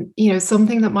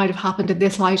something that might have happened in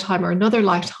this lifetime or another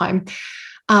lifetime.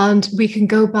 And we can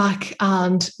go back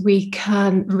and we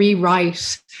can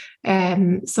rewrite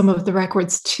some of the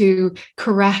records to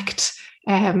correct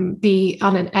on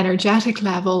an energetic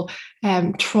level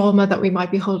trauma that we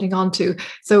might be holding on to.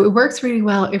 So it works really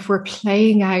well if we're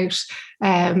playing out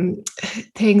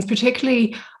things,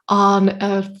 particularly on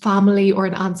a family or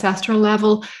an ancestral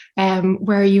level,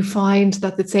 where you find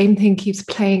that the same thing keeps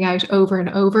playing out over and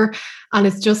over. And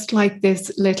it's just like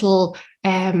this little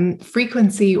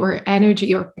frequency or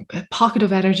energy or pocket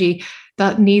of energy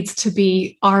that needs to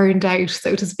be ironed out,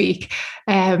 so to speak.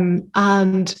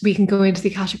 And we can go into the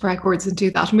Akashic Records and do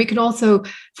that. And we can also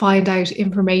find out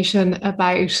information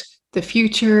about the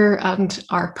future and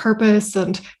our purpose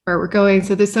and where we're going.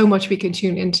 So there's so much we can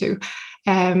tune into.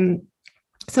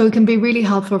 So it can be really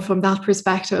helpful from that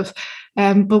perspective.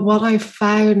 But what I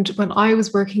found when I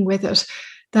was working with it,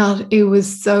 that it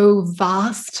was so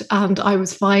vast, and I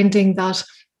was finding that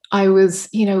I was,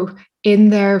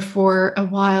 in there for a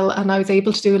while, and I was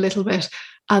able to do a little bit,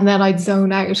 and then I'd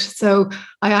zone out. So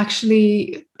I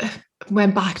actually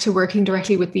went back to working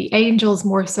directly with the angels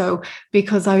more so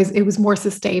because it was more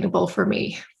sustainable for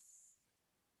me.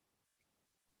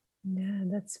 Yeah,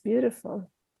 that's beautiful.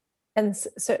 And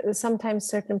sometimes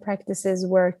certain practices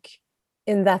work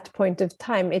in that point of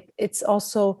time. It's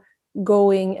also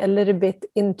going a little bit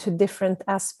into different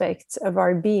aspects of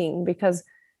our being, because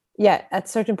yeah, at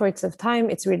certain points of time,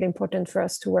 it's really important for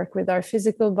us to work with our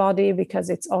physical body, because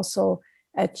it's also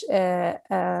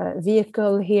a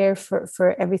vehicle here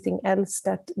for everything else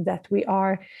that we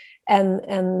are.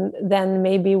 And then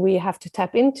maybe we have to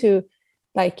tap into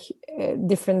like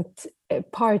different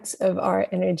parts of our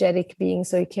energetic being.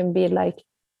 So it can be like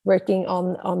working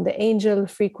on the angel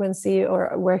frequency,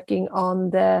 or working on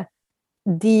the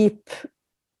deep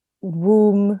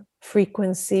womb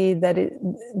frequency that is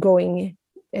going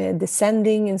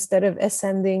descending instead of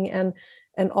ascending, and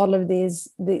all of these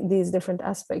different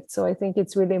aspects. So I think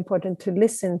it's really important to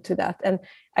listen to that. And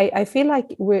I feel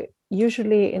like we're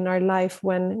usually in our life,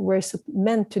 when we're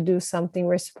meant to do something,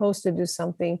 we're supposed to do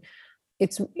something,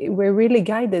 we're really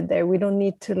guided there. We don't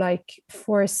need to like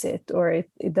force it, or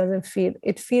it doesn't feel,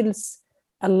 it feels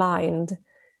aligned.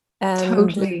 And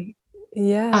Totally.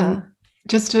 yeah. And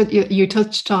just you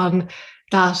touched on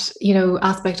that,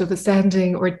 aspect of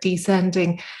ascending or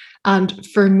descending. And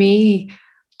for me,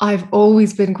 I've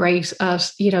always been great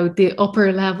at, the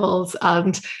upper levels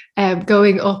and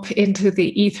going up into the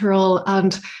ethereal.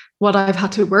 And what I've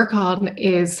had to work on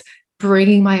is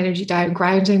bringing my energy down,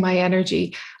 grounding my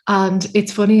energy. And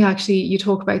it's funny, actually, you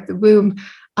talk about the womb,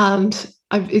 and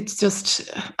it's just,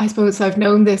 I suppose I've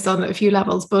known this on a few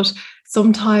levels, but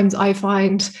sometimes I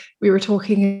find, we were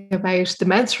talking about the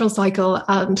menstrual cycle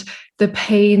and the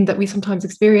pain that we sometimes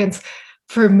experience.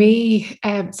 For me,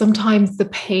 sometimes the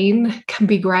pain can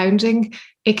be grounding.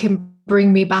 It can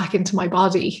bring me back into my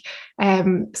body.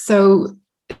 So,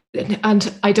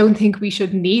 and I don't think we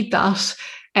should need that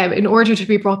in order to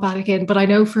be brought back in. But I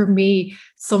know for me,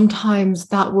 sometimes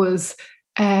that was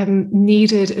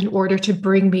needed in order to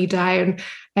bring me down.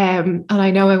 And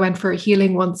I know I went for a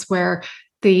healing once where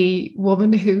the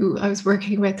woman who I was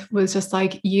working with was just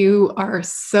like, you are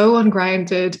so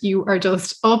ungrounded. You are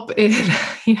just up in,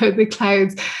 the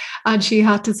clouds. And she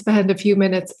had to spend a few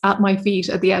minutes at my feet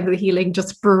at the end of the healing,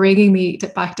 just bringing me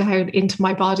back down into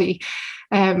my body.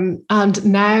 And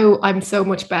now I'm so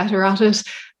much better at it,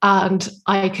 and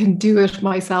I can do it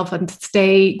myself and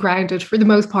stay grounded for the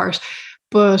most part.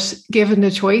 But given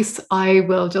the choice, I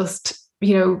will just,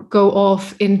 go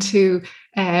off into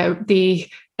the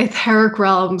etheric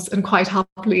realms and quite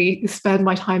happily spend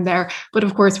my time there. But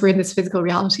of course, we're in this physical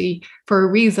reality for a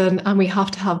reason, and we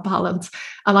have to have balance.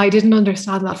 And I didn't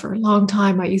understand that for a long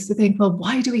time. I used to think, well,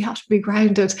 why do we have to be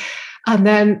grounded? And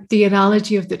then the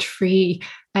analogy of the tree,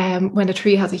 when a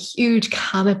tree has a huge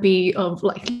canopy of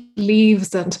like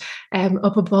leaves, and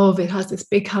up above it has this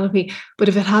big canopy, but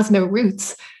if it has no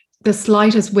roots, the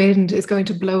slightest wind is going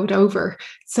to blow it over.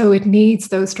 So it needs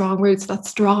those strong roots, that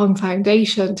strong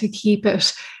foundation to keep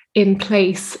it in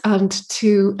place and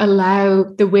to allow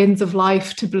the winds of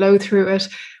life to blow through it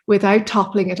without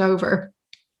toppling it over.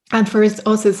 And for us,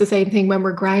 it's the same thing. When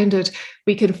we're grounded,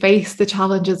 we can face the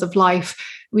challenges of life.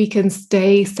 We can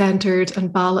stay centered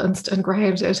and balanced and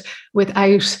grounded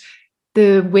without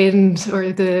the wind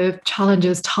or the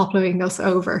challenges toppling us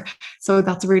over. So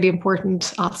that's a really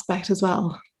important aspect as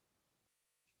well.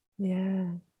 Yeah,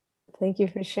 thank you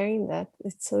for sharing that.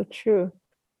 It's so true.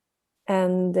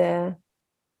 And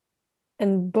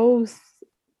both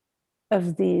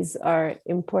of these are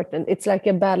important. It's like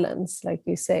a balance, like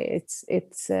you say.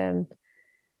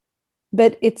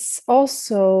 But it's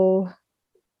also,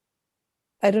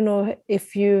 I don't know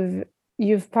if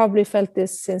you've probably felt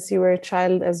this since you were a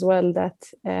child as well,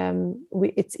 that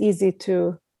it's easy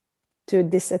to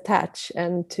disattach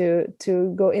and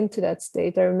to go into that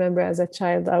state. I remember as a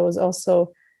child,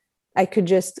 I could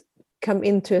just come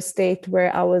into a state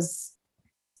where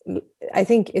I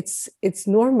think it's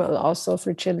normal also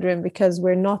for children, because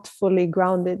we're not fully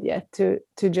grounded yet,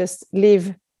 to just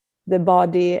leave the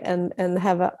body and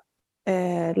have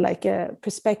like a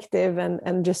perspective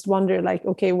and just wonder like,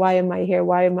 okay, why am I here?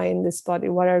 Why am I in this body?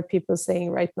 What are people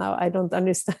saying right now? I don't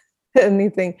understand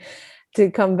anything. To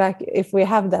come back, if we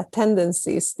have that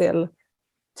tendency still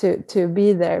to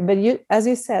be there. But as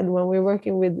you said, when we're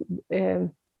working with the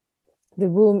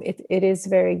womb, it is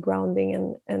very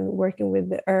grounding, and working with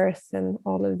the earth and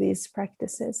all of these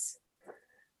practices.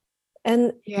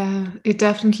 And yeah, it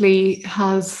definitely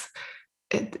has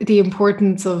the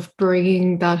importance of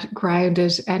bringing that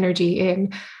grounded energy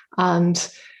in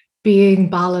and being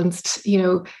balanced.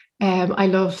 I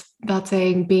love that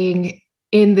saying, being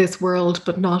in this world,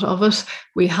 but not of it.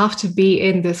 We have to be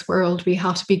in this world. We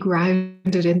have to be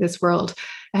grounded in this world,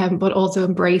 but also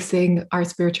embracing our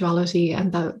spirituality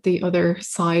and the other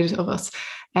side of us.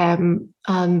 And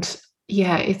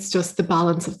yeah, it's just the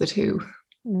balance of the two.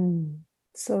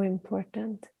 So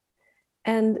important.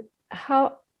 And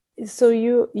how, so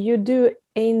you do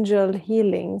angel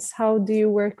healings. How do you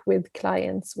work with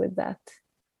clients with that?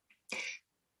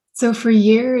 So for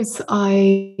years,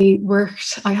 I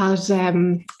had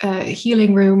a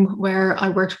healing room where I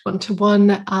worked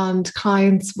one-to-one, and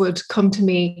clients would come to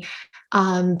me,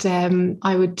 and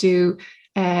I would do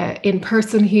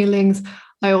in-person healings.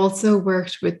 I also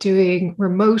worked with doing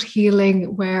remote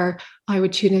healing where I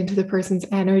would tune into the person's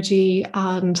energy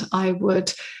and I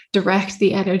would direct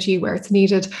the energy where it's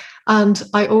needed. And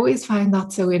I always find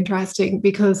that so interesting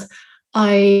because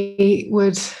I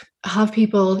would have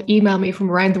people email me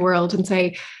from around the world and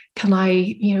say, can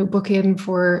I, book in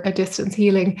for a distance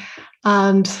healing?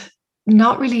 And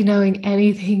not really knowing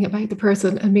anything about the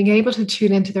person and being able to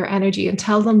tune into their energy and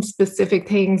tell them specific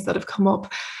things that have come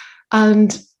up.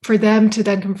 And for them to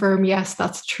then confirm, yes,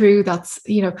 that's true.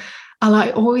 And I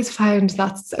always found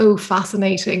that so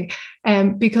fascinating,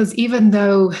 because even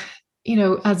though,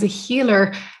 as a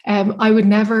healer, I would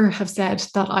never have said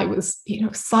that I was,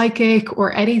 psychic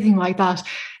or anything like that.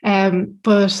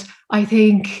 But I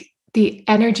think the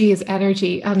energy is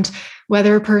energy, and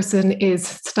whether a person is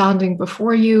standing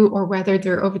before you or whether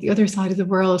they're over the other side of the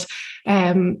world,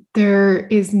 there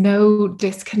is no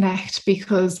disconnect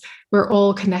because we're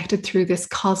all connected through this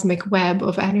cosmic web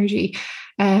of energy.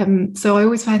 So I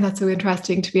always find that so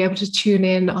interesting to be able to tune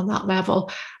in on that level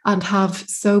and have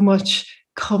so much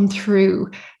come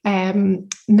through.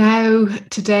 Now,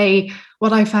 today,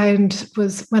 what I found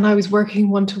was when I was working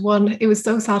one-to-one, it was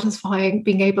so satisfying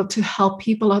being able to help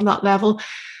people on that level.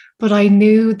 But I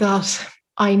knew that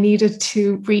I needed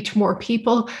to reach more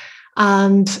people.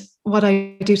 And what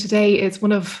I do today is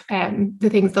one of the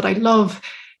things that I love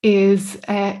is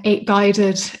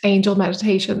guided angel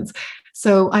meditations.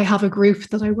 So I have a group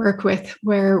that I work with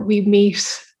where we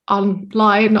meet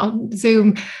online on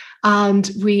Zoom and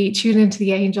we tune into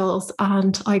the angels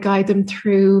and I guide them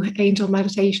through angel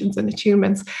meditations and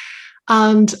attunements.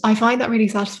 And I find that really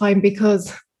satisfying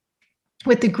because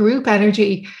with the group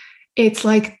energy, it's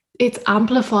like it's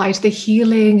amplified. The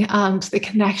healing and the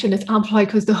connection is amplified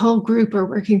because the whole group are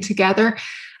working together.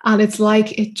 And it's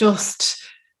like it just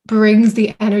brings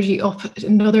the energy up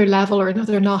another level or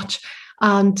another notch.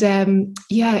 And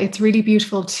it's really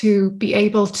beautiful to be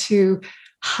able to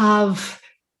have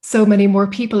so many more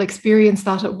people experience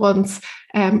that at once,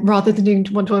 rather than doing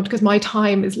one-to-one, because my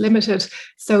time is limited.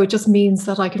 So it just means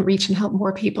that I can reach and help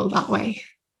more people that way.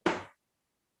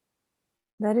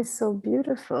 That is so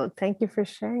beautiful. Thank you for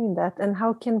sharing that. And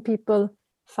how can people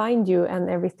find you and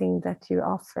everything that you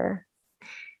offer?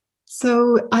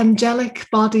 So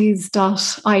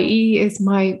angelicbodies.ie is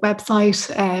my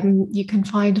website. You can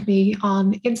find me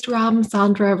on Instagram,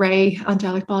 Sandra Ray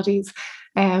Angelic Bodies,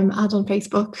 and on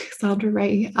Facebook, Sandra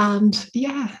Ray. And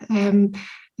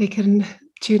they can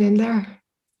tune in there.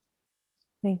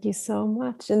 Thank you so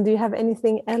much. And do you have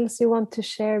anything else you want to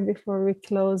share before we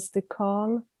close the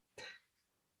call?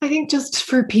 I think just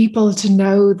for people to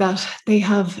know that they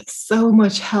have so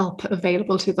much help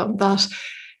available to them, that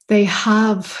they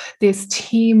have this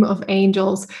team of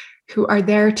angels who are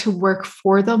there to work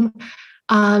for them.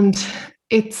 And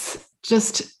it's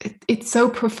so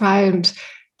profound,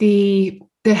 the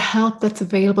help that's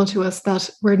available to us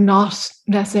that we're not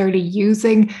necessarily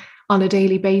using on a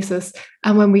daily basis.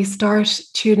 And when we start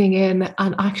tuning in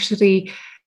and actually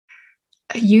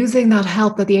using that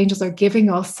help that the angels are giving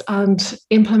us and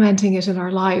implementing it in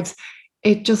our lives,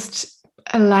 it just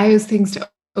allows things to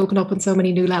open up on so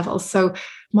many new levels. So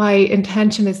my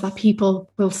intention is that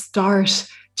people will start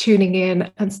tuning in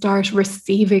and start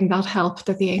receiving that help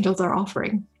that the angels are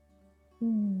offering.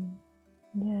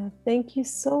 Yeah, thank you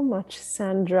so much,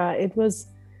 Sandra. It was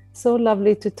so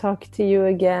lovely to talk to you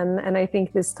again. And I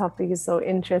think this topic is so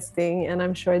interesting. And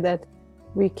I'm sure that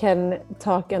we can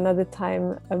talk another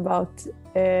time about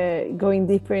going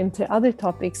deeper into other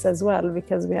topics as well,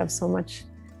 because we have so much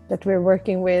that we're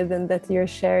working with and that you're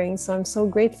sharing. So I'm so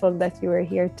grateful that you are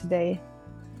here today.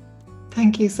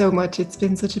 Thank you so much. It's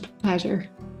been such a pleasure.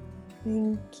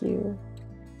 Thank you.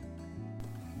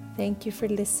 Thank you for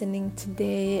listening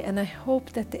today. And I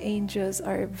hope that the angels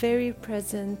are very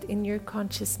present in your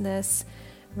consciousness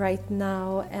right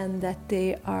now and that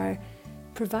they are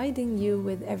providing you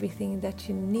with everything that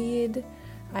you need.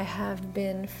 I have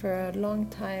been for a long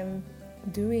time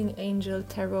doing angel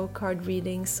tarot card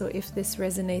readings, so if this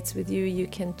resonates with you, you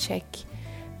can check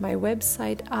my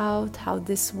website out, how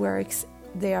this works.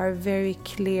 They are very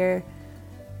clear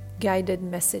guided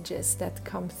messages that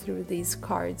come through these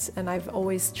cards, and I've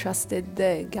always trusted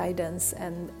the guidance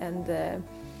and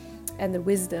the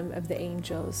wisdom of the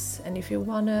angels. And if you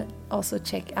want to also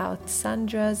check out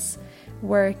Sandra's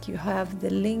work, you have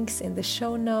the links in the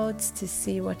show notes to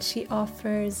see what she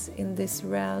offers in this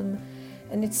realm.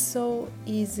 And it's so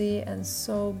easy and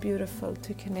so beautiful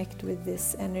to connect with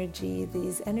this energy,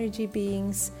 these energy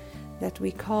beings that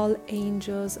we call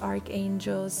angels,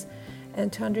 archangels,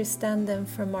 and to understand them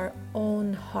from our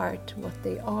own heart, what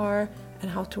they are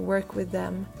and how to work with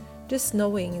them, just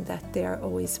knowing that they are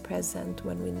always present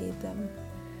when we need them.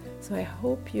 So I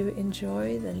hope you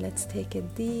enjoyed, and let's take a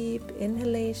deep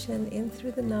inhalation in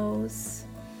through the nose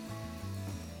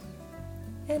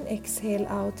and exhale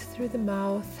out through the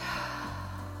mouth.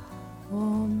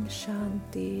 Om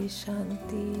Shanti,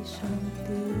 Shanti,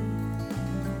 Shanti.